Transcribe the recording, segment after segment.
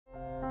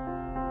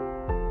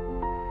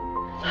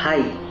Hi,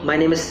 my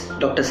name is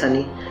Dr.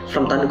 Sunny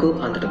from Tanuku,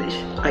 Andhra Pradesh.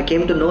 I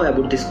came to know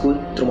about this school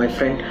through my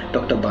friend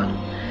Dr. Banu.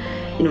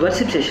 In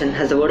worship session,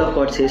 as the word of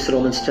God says,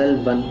 Romans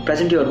 12:1,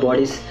 present your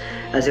bodies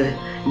as a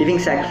living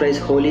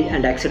sacrifice, holy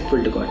and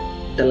acceptable to God.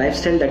 The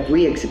lifestyle that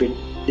we exhibit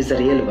is the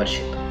real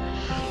worship.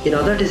 In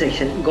authority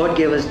section, God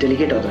gave us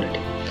delegate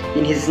authority.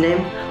 In His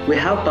name,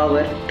 we have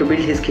power to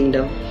build His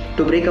kingdom,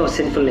 to break our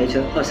sinful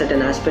nature or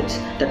certain aspects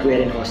that we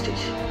are in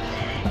hostage.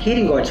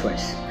 Hearing God's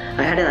voice.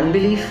 I had an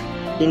unbelief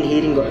in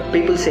hearing God.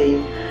 People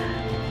saying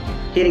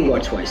hearing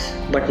God's voice.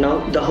 But now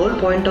the whole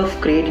point of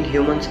creating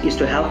humans is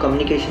to have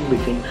communication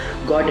between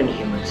God and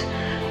humans.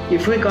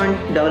 If we can't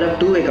develop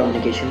two-way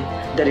communication,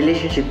 the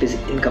relationship is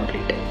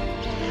incomplete.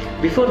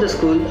 Before the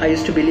school, I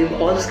used to believe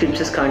all the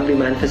scriptures can't be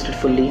manifested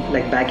fully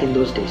like back in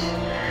those days.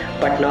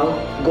 But now,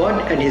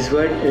 God and His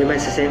word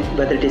remains the same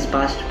whether it is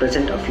past,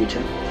 present or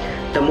future.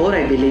 The more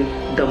I believe,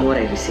 the more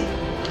I receive.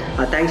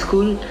 I thank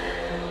school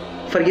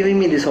for giving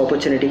me this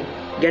opportunity.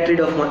 Get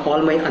rid of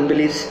all my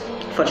unbeliefs,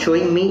 for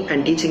showing me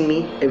and teaching me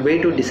a way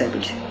to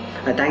discipleship.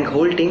 I thank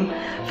whole team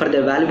for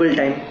their valuable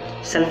time,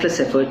 selfless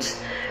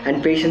efforts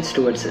and patience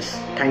towards us.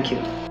 Thank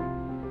you.